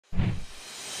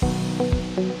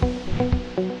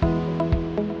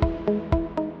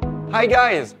Hi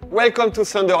guys, welcome to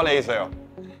thunderlaser.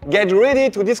 Get ready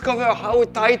to discover how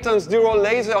Titan's dual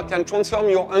laser can transform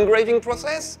your engraving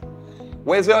process.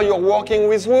 Whether you're working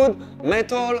with wood,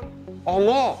 metal or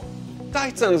more,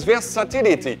 Titan's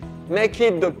versatility makes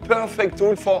it the perfect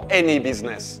tool for any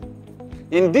business.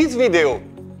 In this video,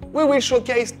 we will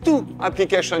showcase two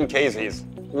application cases.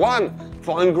 One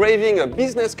for engraving a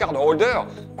business card holder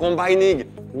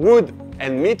combining wood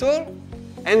and metal,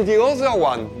 and the other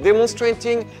one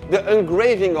demonstrating the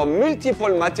engraving of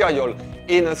multiple materials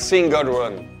in a single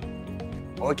run.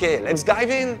 Okay, let's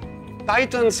dive in.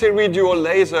 Titan series dual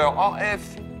laser RF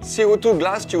CO₂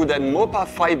 glass tube and MOPA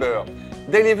fiber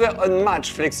deliver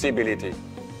unmatched flexibility.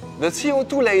 The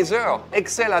CO₂ laser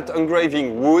excels at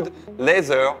engraving wood,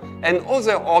 leather and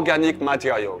other organic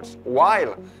materials,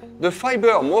 while the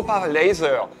Fiber MOPA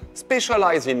laser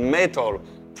specializes in metal,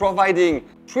 providing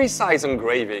precise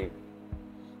engraving.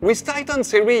 With Titan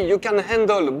series, you can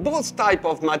handle both types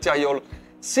of material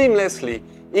seamlessly,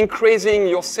 increasing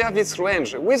your service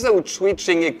range without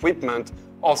switching equipment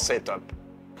or setup.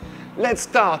 Let's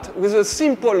start with a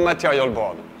simple material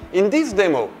board. In this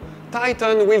demo,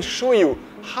 Titan will show you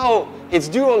how its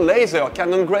dual laser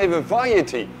can engrave a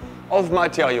variety of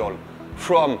material,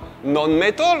 from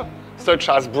non-metal, such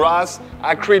as brass,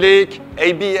 acrylic,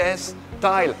 ABS,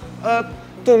 tile, up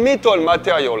to metal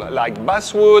material like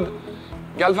basswood,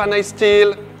 galvanized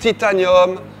steel,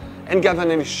 titanium, and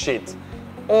galvanized sheet,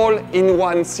 all in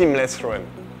one seamless run.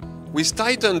 With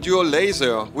Titan dual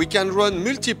laser, we can run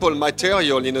multiple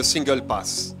materials in a single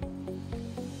pass.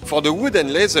 For the wood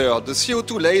and leather, the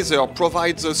CO₂ laser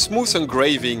provides a smooth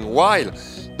engraving, while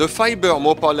the Fiber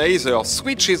MOPA laser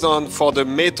switches on for the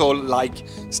metal like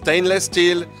stainless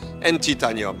steel and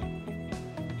titanium.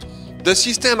 The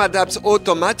system adapts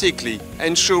automatically,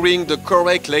 ensuring the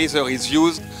correct laser is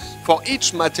used for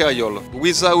each material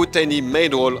without any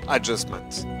manual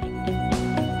adjustments.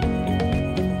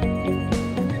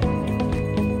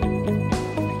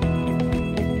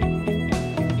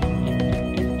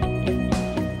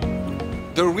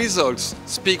 The results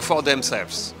speak for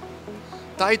themselves.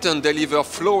 Titan delivers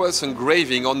flawless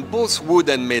engraving on both wood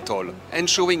and metal,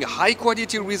 ensuring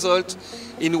high-quality results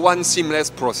in one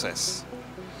seamless process.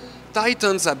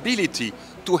 Titan's ability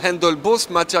to handle both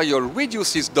materials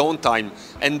reduces downtime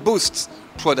and boosts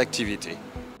productivity.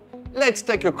 Let's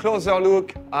take a closer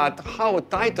look at how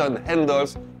Titan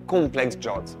handles complex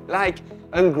jobs, like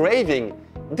engraving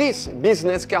this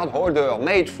business card holder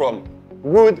made from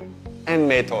wood and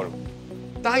metal.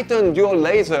 Titan dual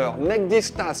laser makes this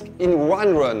task in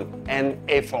one run and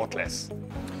effortless.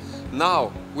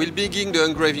 Now we'll begin the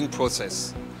engraving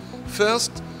process.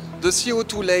 First, the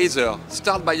CO₂ laser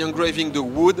starts by engraving the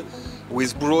wood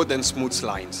with broad and smooth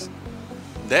lines.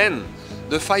 Then,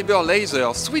 the fiber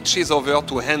laser switches over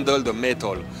to handle the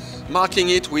metal, marking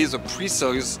it with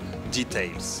precise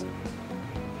details.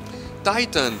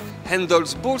 Titan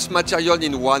handles both materials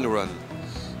in one run.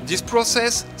 This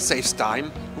process saves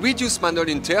time, reduces manual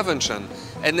intervention,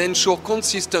 and ensures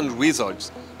consistent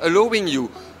results, allowing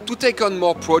you to take on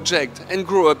more projects and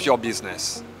grow up your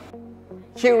business.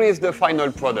 Here is the final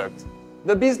product.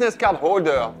 The business card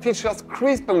holder features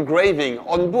crisp engraving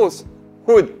on both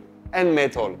wood and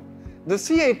metal. The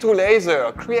CO₂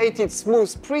 laser created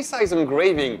smooth, precise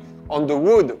engraving on the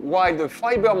wood, while the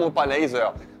Fiber MOPA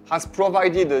laser has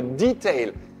provided a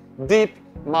detailed, deep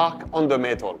mark on the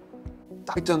metal.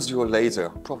 Titan's dual laser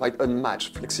provides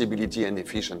unmatched flexibility and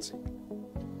efficiency.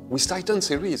 With Titan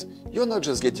series, you're not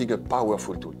just getting a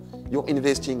powerful tool, you're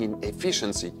investing in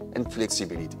efficiency and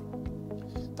flexibility.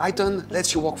 Titan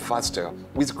lets you work faster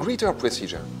with greater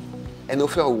precision and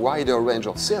offer a wider range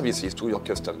of services to your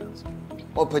customers,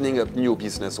 opening up new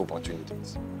business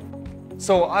opportunities.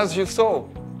 So as you saw,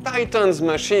 Titan's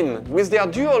machine with their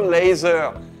dual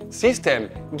laser system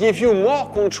give you more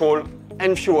control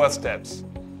and fewer steps.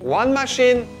 One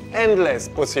machine, endless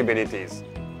possibilities.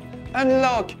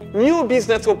 Unlock new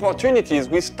business opportunities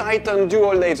with Titan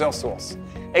dual laser source.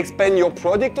 Expand your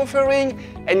product offering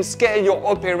and scale your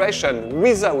operation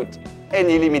without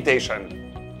any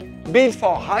limitation. Built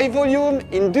for high volume,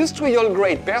 industrial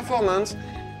grade performance,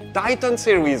 Titan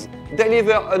series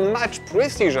deliver unmatched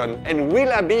precision and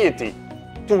reliability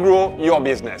to grow your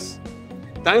business.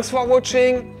 Thanks for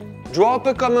watching. Drop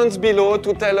a comment below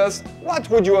to tell us what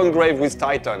would you engrave with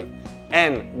Titan.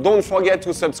 And don't forget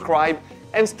to subscribe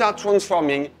and start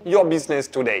transforming your business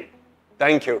today.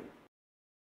 Thank you.